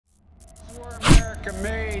America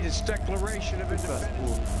made its declaration of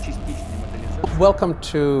independence. Welcome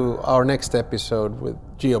to our next episode with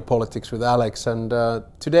Geopolitics with Alex, and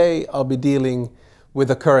today I'll be dealing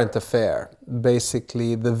with a current affair,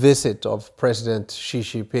 basically the visit of President Xi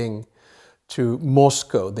Jinping to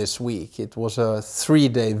Moscow this week. It was a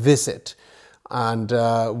 3-day visit, and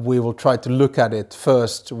we will try to look at it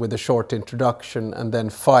first with a short introduction and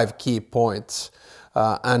then 5 key points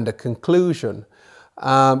and a conclusion.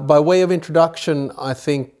 By way of introduction, I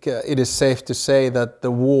think it is safe to say that the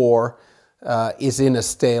war is in a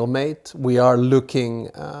stalemate. We are looking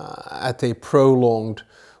at a prolonged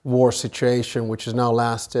war situation which has now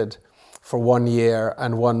lasted for 1 year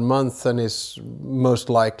and 1 month and is most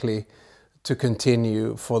likely to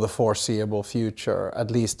continue for the foreseeable future, at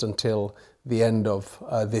least until the end of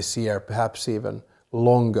this year, perhaps even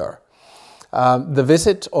longer. The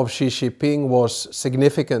visit of Xi Jinping was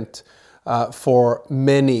significant for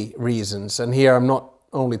many reasons, and here I'm not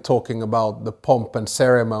only talking about the pomp and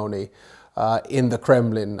ceremony in the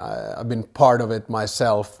Kremlin. I've been part of it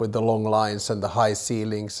myself, with the long lines and the high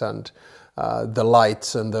ceilings and the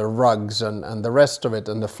lights and the rugs and the rest of it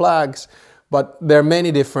and the flags, but there are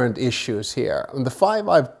many different issues here. And the 5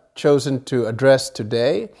 I've chosen to address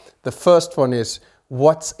today, the first one is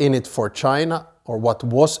what's in it for China, or what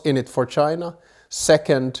was in it for China.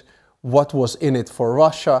 Second, what was in it for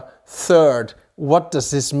Russia? Third, what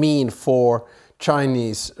does this mean for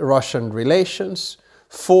Chinese-Russian relations?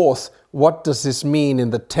 Fourth, what does this mean in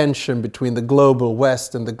the tension between the global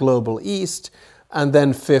West and the global East? And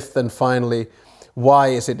then fifth and finally, why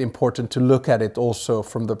is it important to look at it also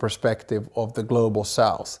from the perspective of the global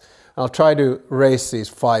South? I'll try to raise these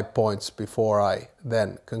 5 points before I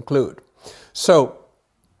then conclude. So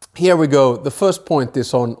here we go. The first point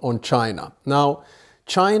is on China. Now,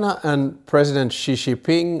 China and President Xi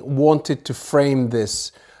Jinping wanted to frame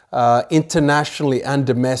this internationally and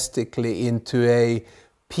domestically into a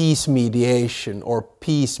peace mediation or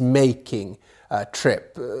peacemaking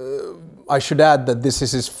trip. I should add that this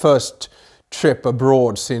is his first trip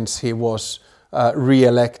abroad since he was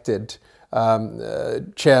re-elected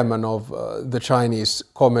chairman of the Chinese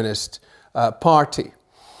Communist Party.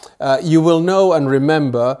 You will know and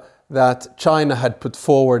remember that China had put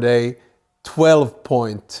forward a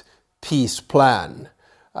 12-point peace plan,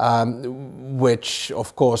 which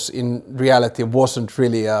of course in reality wasn't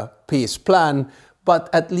really a peace plan, but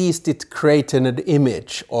at least it created an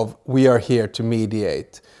image of we are here to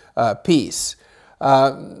mediate peace.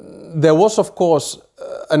 There was of course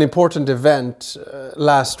an important event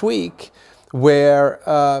last week where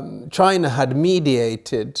China had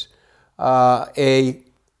mediated a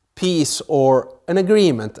peace or an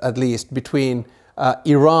agreement at least between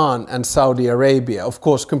Iran and Saudi Arabia, of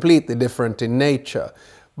course completely different in nature.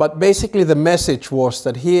 But basically the message was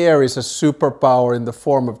that here is a superpower in the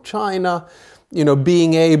form of China, you know,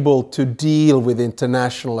 being able to deal with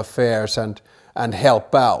international affairs and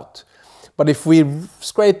help out. But if we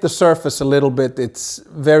scrape the surface a little bit, it's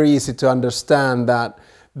very easy to understand that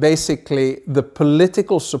basically the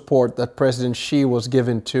political support that President Xi was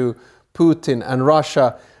given to Putin and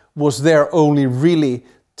Russia was there only really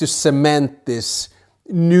to cement this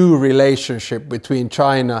new relationship between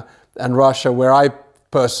China and Russia, where I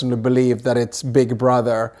personally believe that it's big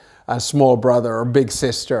brother and small brother, or big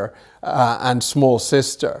sister and small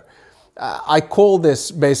sister. I call this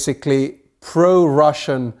basically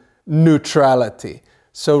pro-Russian neutrality.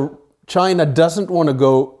 So China doesn't want to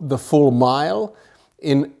go the full mile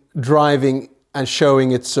in driving and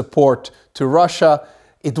showing its support to Russia.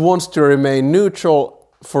 It wants to remain neutral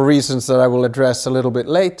for reasons that I will address a little bit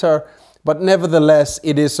later, but nevertheless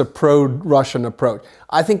it is a pro-Russian approach.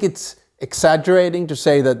 I think it's exaggerating to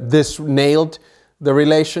say that this nailed the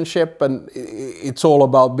relationship and it's all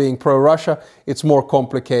about being pro-Russia. It's more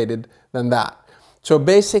complicated than that. So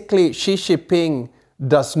basically Xi Jinping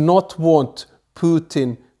does not want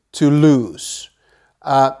Putin to lose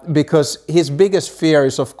because his biggest fear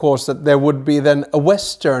is of course that there would be then a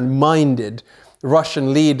Western-minded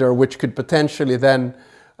Russian leader which could potentially then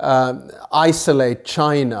isolate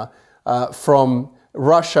China from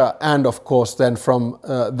Russia and of course then from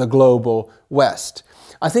the global West.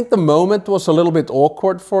 I think the moment was a little bit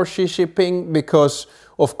awkward for Xi Jinping because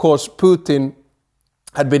of course Putin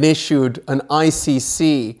had been issued an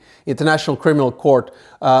ICC, International Criminal Court,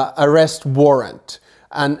 arrest warrant,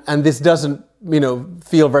 and this doesn't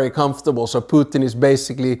feel very comfortable. So Putin is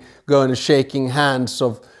basically going and shaking hands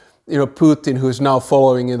of Putin, who's now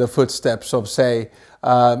following in the footsteps of, say,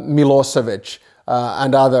 Milosevic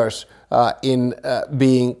and others in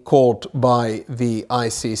being called by the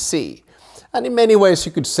ICC. And in many ways,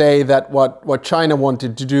 you could say that what China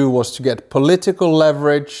wanted to do was to get political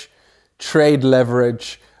leverage, trade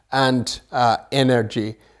leverage, and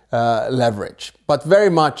energy leverage. But very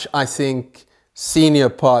much, I think, senior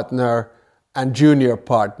partner and junior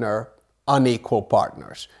partner, unequal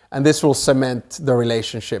partners. And this will cement the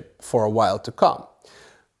relationship for a while to come.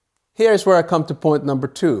 Here's where I come to point number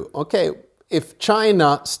 2. Okay, if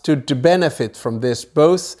China stood to benefit from this,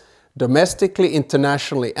 both domestically,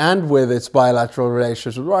 internationally, and with its bilateral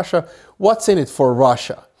relations with Russia, what's in it for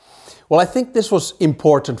Russia? Well, I think this was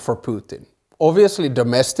important for Putin. Obviously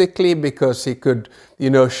domestically, because he could,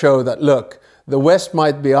 show that, look, the West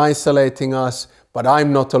might be isolating us, but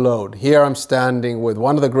I'm not alone. Here I'm standing with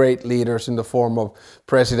one of the great leaders in the form of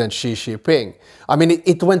President Xi Jinping. I mean,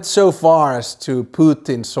 it went so far as to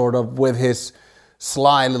Putin sort of with his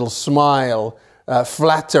sly little smile,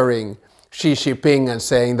 flattering Xi Jinping and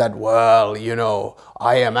saying that, well,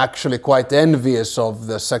 I am actually quite envious of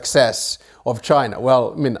the success of China.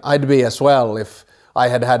 Well, I mean, I'd be as well if I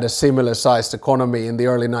had had a similar sized economy in the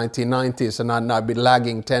early 1990s and I'd be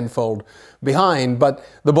lagging tenfold behind. But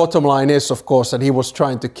the bottom line is, of course, that he was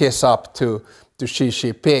trying to kiss up to Xi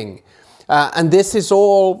Jinping. And this is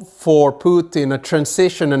all for Putin, a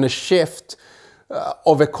transition and a shift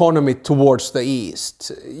of economy towards the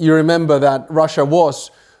East. You remember that Russia was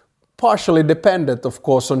partially dependent, of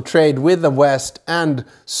course, on trade with the West and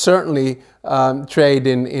certainly trade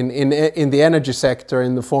in the energy sector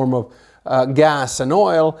in the form of gas and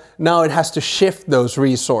oil. Now it has to shift those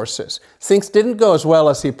resources. Things didn't go as well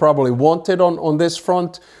as he probably wanted on this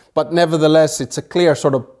front, but nevertheless it's a clear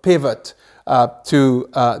sort of pivot to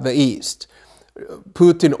the East.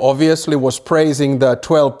 Putin obviously was praising the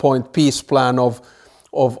 12-point peace plan of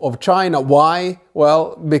China. Why?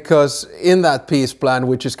 Well, because in that peace plan,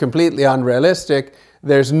 which is completely unrealistic,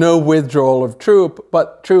 there's no withdrawal of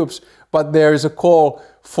troops, but there is a call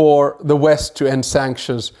for the West to end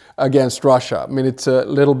sanctions against Russia. I mean, it's a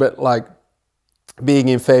little bit like being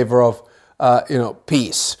in favor of,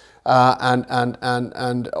 peace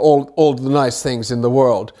and all the nice things in the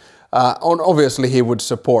world. Obviously, he would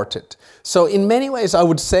support it. So in many ways, I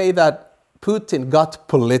would say that Putin got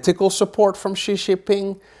political support from Xi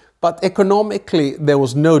Jinping, but economically, there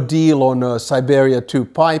was no deal on a Siberia 2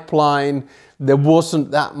 pipeline. There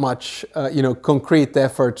wasn't that much, concrete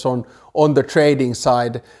efforts on the trading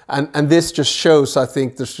side. And this just shows, I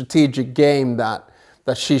think, the strategic game that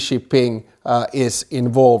Xi Jinping is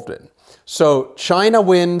involved in. So China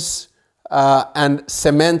wins and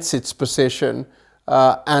cements its position,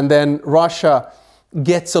 and then Russia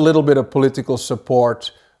gets a little bit of political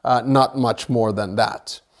support, not much more than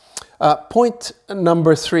that. Point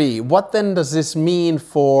number 3, what then does this mean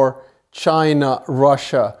for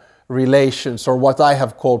China-Russia relations, or what I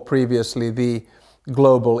have called previously the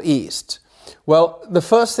global East? Well, the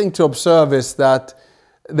first thing to observe is that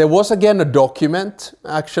there was again a document,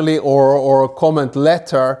 actually, or a comment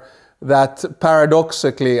letter that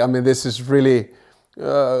paradoxically, I mean, this is really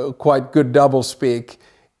quite good doublespeak.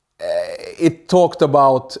 It talked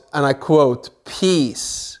about, and I quote,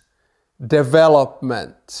 peace,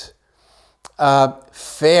 development,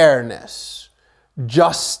 fairness,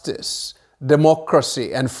 justice,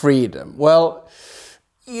 democracy, and freedom. Well,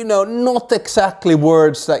 not exactly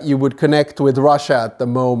words that you would connect with Russia at the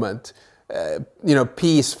moment.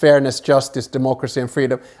 Peace, fairness, justice, democracy, and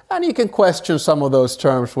freedom. And you can question some of those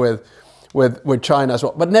terms with China as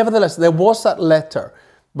well. But nevertheless, there was that letter.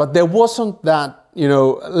 But there wasn't that,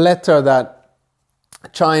 letter that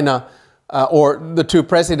China or the two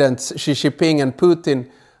presidents, Xi Jinping and Putin,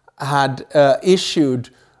 had issued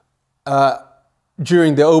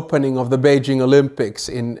during the opening of the Beijing Olympics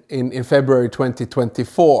in February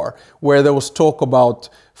 2024, where there was talk about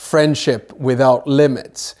friendship without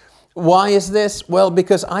limits. Why is this? Well,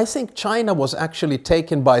 because I think China was actually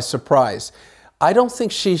taken by surprise. I don't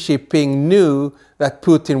think Xi Jinping knew that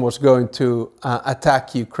Putin was going to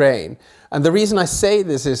attack Ukraine. And the reason I say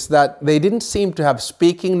this is that they didn't seem to have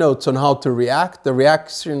speaking notes on how to react. The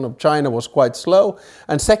reaction of China was quite slow.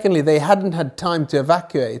 And secondly, they hadn't had time to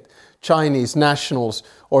evacuate Chinese nationals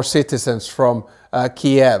or citizens from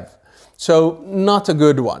Kiev. So not a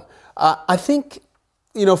good one. I think,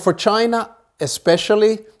 for China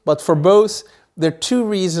especially, but for both, there are two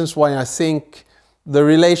reasons why I think the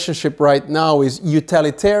relationship right now is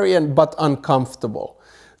utilitarian but uncomfortable.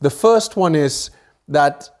 The first one is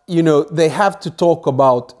that, they have to talk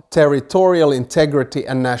about territorial integrity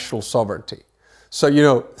and national sovereignty.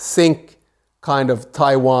 So, think kind of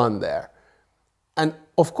Taiwan there. And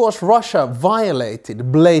of course, Russia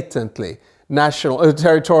violated blatantly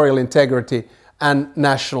territorial integrity and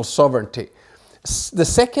national sovereignty. The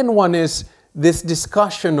second one is this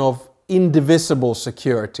discussion of indivisible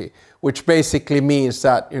security, which basically means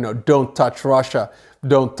that, don't touch Russia,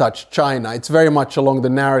 don't touch China. It's very much along the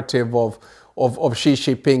narrative of Xi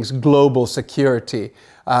Jinping's global security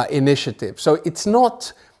initiative. So it's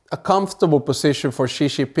not a comfortable position for Xi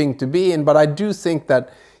Jinping to be in, but I do think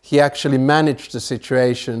that he actually managed the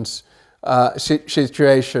situation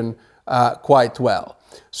quite well.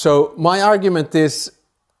 So my argument is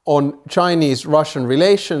on Chinese-Russian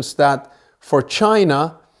relations that for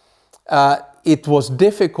China, it was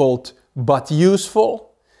difficult but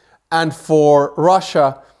useful, and for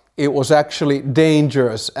Russia, it was actually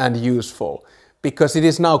dangerous and useful, because it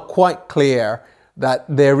is now quite clear that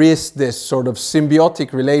there is this sort of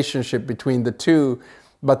symbiotic relationship between the two,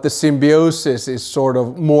 but the symbiosis is sort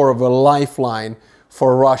of more of a lifeline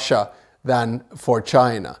for Russia than for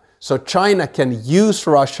China. So China can use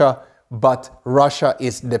Russia, but Russia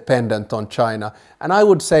is dependent on China. And I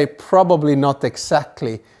would say probably not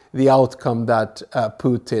exactly the outcome that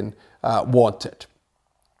Putin wanted.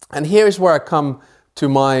 And here's where I come to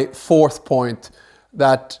my fourth point,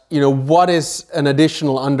 that, what is an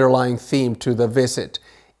additional underlying theme to the visit?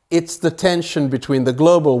 It's the tension between the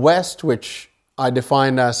global West, which I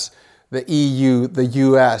define as the EU, the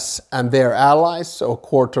US, and their allies, so a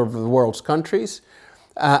quarter of the world's countries,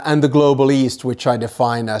 and the global East, which I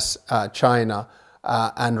define as China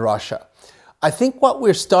and Russia. I think what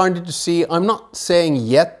we're starting to see, I'm not saying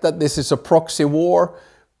yet that this is a proxy war,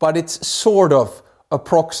 but it's sort of a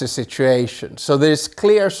proxy situation. So there's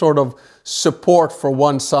clear sort of support for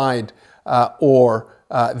one side or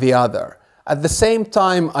the other. At the same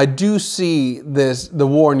time, I do see the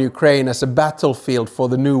war in Ukraine as a battlefield for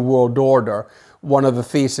the new world order, one of the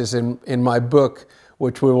theses in my book,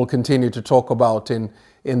 which we will continue to talk about in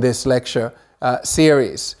this lecture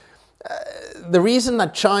series. The reason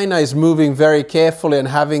that China is moving very carefully and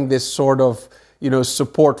having this sort of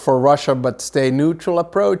support for Russia but stay neutral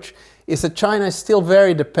approach is that China is still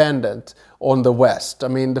very dependent on the West. I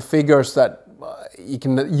mean, the figures that you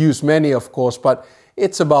can use many, of course, but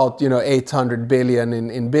it's about 800 billion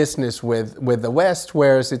in business with the West,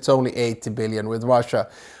 whereas it's only 80 billion with Russia.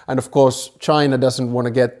 And of course, China doesn't want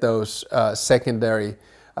to get those secondary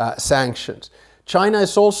sanctions. China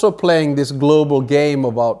is also playing this global game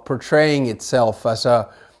about portraying itself as a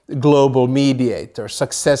global mediator,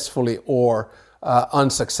 successfully or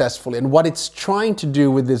unsuccessfully. And what it's trying to do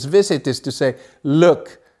with this visit is to say,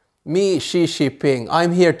 look, me, Xi Jinping,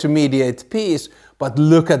 I'm here to mediate peace, but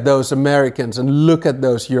look at those Americans and look at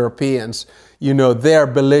those Europeans. They're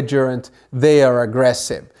belligerent, they are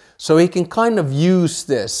aggressive. So he can kind of use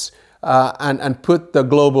this and put the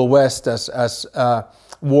global West as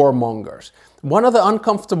warmongers. One of the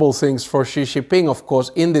uncomfortable things for Xi Jinping, of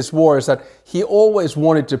course, in this war is that he always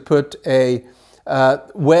wanted to put a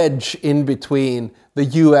wedge in between the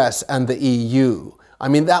US and the EU. I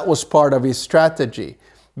mean, that was part of his strategy,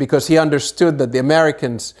 because he understood that the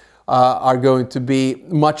Americans are going to be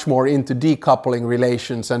much more into decoupling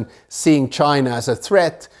relations and seeing China as a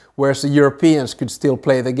threat, whereas the Europeans could still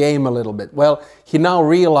play the game a little bit. Well, he now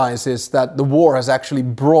realizes that the war has actually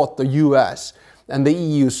brought the US and the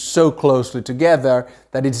EU so closely together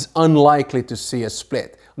that it's unlikely to see a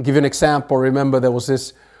split. I'll give you an example. Remember, there was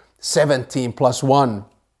this 17+1.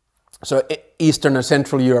 So Eastern and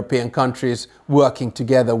Central European countries working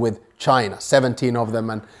together with China, 17 of them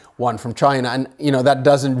and one from China. And, that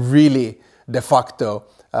doesn't really de facto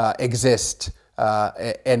exist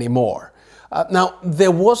anymore. Now,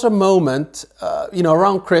 there was a moment,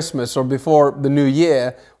 around Christmas or before the New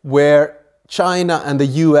Year, where China and the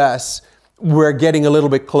US were getting a little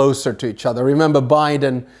bit closer to each other. Remember,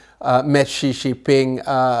 Biden met Xi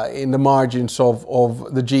Jinping in the margins of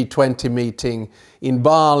the G20 meeting in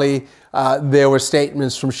Bali. There were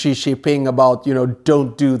statements from Xi Jinping about,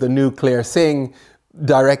 don't do the nuclear thing,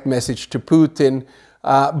 direct message to Putin.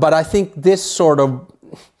 But I think this sort of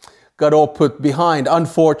got all put behind,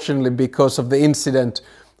 unfortunately, because of the incident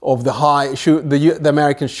of the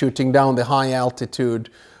Americans shooting down the high altitude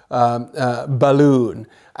balloon.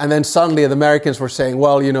 And then suddenly the Americans were saying,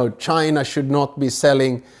 well, China should not be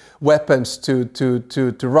selling weapons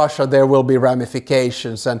to Russia. There will be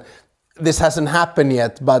ramifications. And this hasn't happened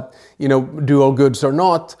yet, but, dual goods or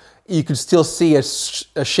not, you could still see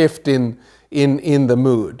a shift in the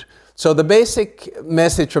mood. So the basic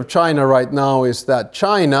message of China right now is that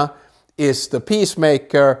China is the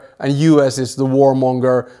peacemaker and US is the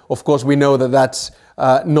warmonger. Of course, we know that that's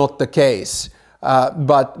not the case.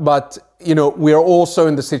 But we are also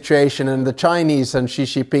in the situation, and the Chinese and Xi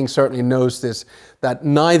Jinping certainly knows this, that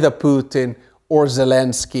neither Putin or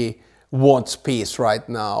Zelensky wants peace right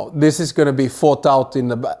now. This is going to be fought out in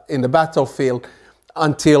the battlefield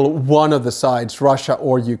until one of the sides, Russia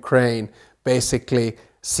or Ukraine, basically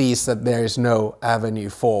sees that there is no avenue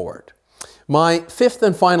forward. My fifth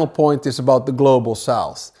and final point is about the global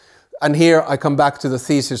south. And here I come back to the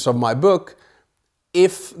thesis of my book.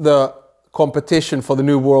 If the competition for the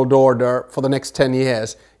New World Order for the next 10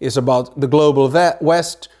 years is about the global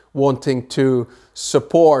West wanting to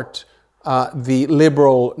support the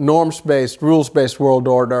liberal, norms-based, rules-based world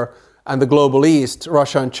order, and the global East,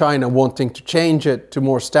 Russia and China, wanting to change it to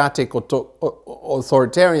more static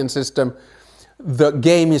authoritarian system, the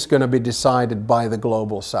game is going to be decided by the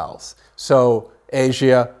global South. So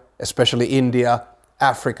Asia, especially India,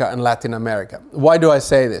 Africa and Latin America. Why do I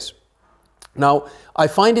say this? Now, I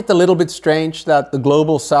find it a little bit strange that the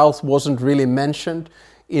global South wasn't really mentioned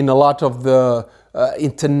in a lot of the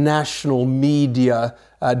international media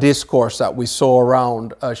discourse that we saw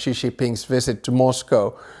around Xi Jinping's visit to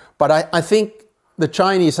Moscow. But I think the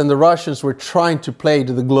Chinese and the Russians were trying to play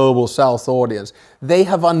to the global South audience. They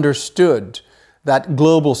have understood that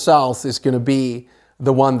global South is going to be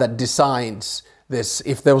the one that decides this.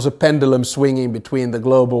 If there was a pendulum swinging between the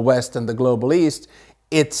global West and the global East,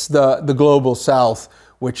 it's the global South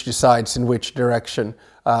which decides in which direction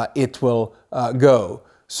it will go.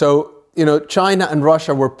 So, you know, China and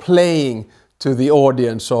Russia were playing to the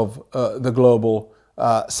audience of the global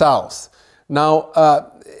South. Now,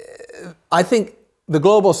 I think the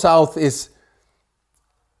global South is,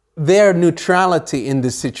 their neutrality in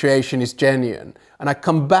this situation is genuine. And I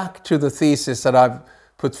come back to the thesis that I've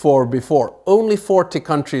put forward before. Only 40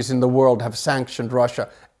 countries in the world have sanctioned Russia,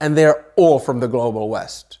 and they're all from the global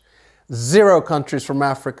West. 0 countries from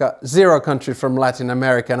Africa, 0 countries from Latin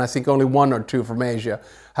America, and I think only 1 or 2 from Asia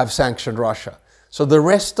have sanctioned Russia. So the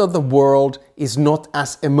rest of the world is not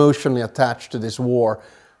as emotionally attached to this war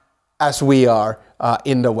as we are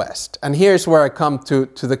in the West. And here's where I come to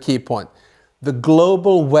the key point. The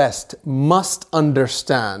global West must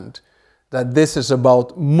understand that this is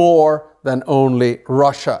about more than only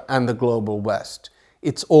Russia and the global West.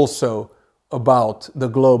 It's also about the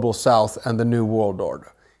global South and the New World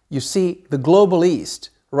Order. You see, the global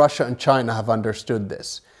East, Russia and China have understood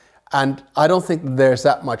this. And I don't think there's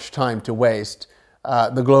that much time to waste.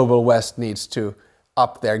 The global West needs to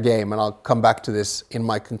up their game. And I'll come back to this in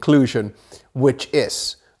my conclusion, which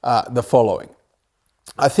is the following.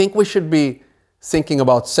 I think we should be thinking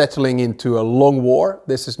about settling into a long war.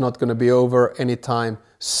 This is not going to be over anytime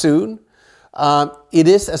soon. It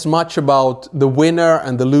is as much about the winner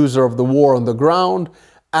and the loser of the war on the ground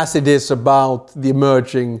as it is about the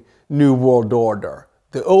emerging New World Order.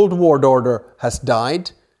 The old world order has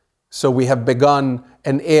died, so we have begun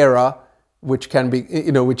an era which can be,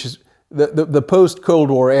 which is the post-Cold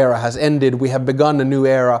War era has ended. We have begun a new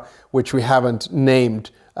era which we haven't named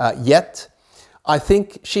yet. I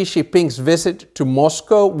think Xi Jinping's visit to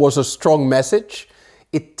Moscow was a strong message.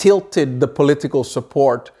 It tilted the political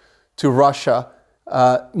support to Russia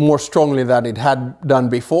more strongly than it had done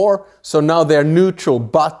before. So now they're neutral,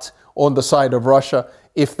 but on the side of Russia,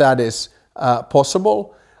 if that is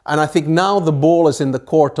possible. And I think now the ball is in the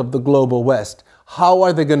court of the global West. How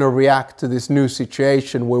are they going to react to this new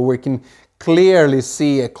situation where we can clearly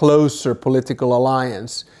see a closer political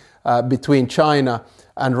alliance between China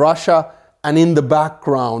and Russia, and in the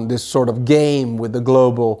background this sort of game with the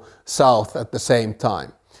global South at the same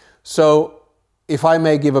time? So if I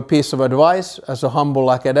may give a piece of advice as a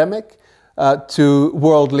humble academic to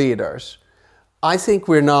world leaders, I think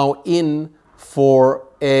we're now in for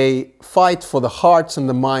a fight for the hearts and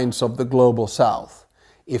the minds of the global South.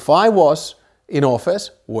 If I was in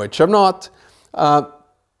office, which I'm not,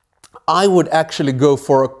 I would actually go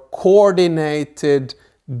for a coordinated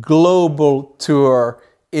global tour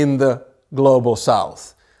in the global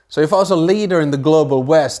South. So if I was a leader in the global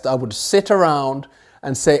West, I would sit around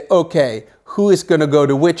and say, okay, who is going to go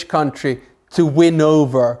to which country to win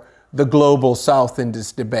over the global South in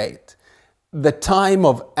this debate? The time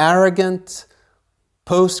of arrogant,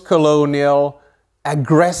 post-colonial,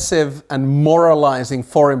 aggressive and moralizing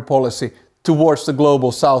foreign policy towards the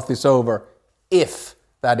global South is over, if,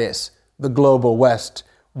 that is, the global West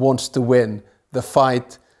wants to win the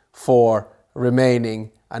fight for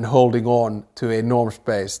remaining and holding on to a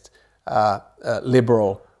norms-based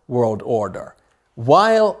liberal world order.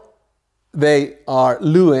 While they are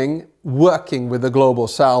working with the global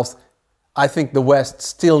South, I think the West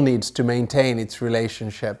still needs to maintain its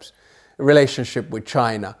relationship with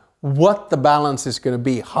China. What the balance is going to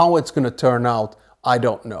be, how it's going to turn out, I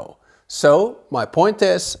don't know. So my point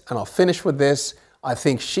is, and I'll finish with this, I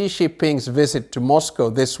think Xi Jinping's visit to Moscow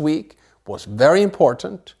this week was very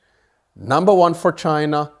important. Number 1 for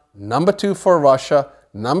China, number 2 for Russia,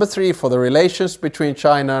 number 3 for the relations between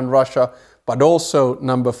China and Russia, but also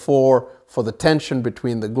number 4 for the tension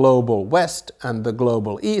between the global West and the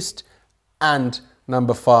global East, and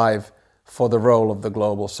number 5 for the role of the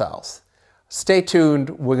global South. Stay tuned,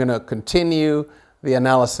 we're going to continue the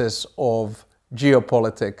analysis of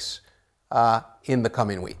geopolitics in the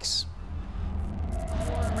coming weeks.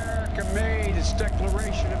 Before America made its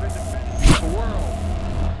declaration of independence, the world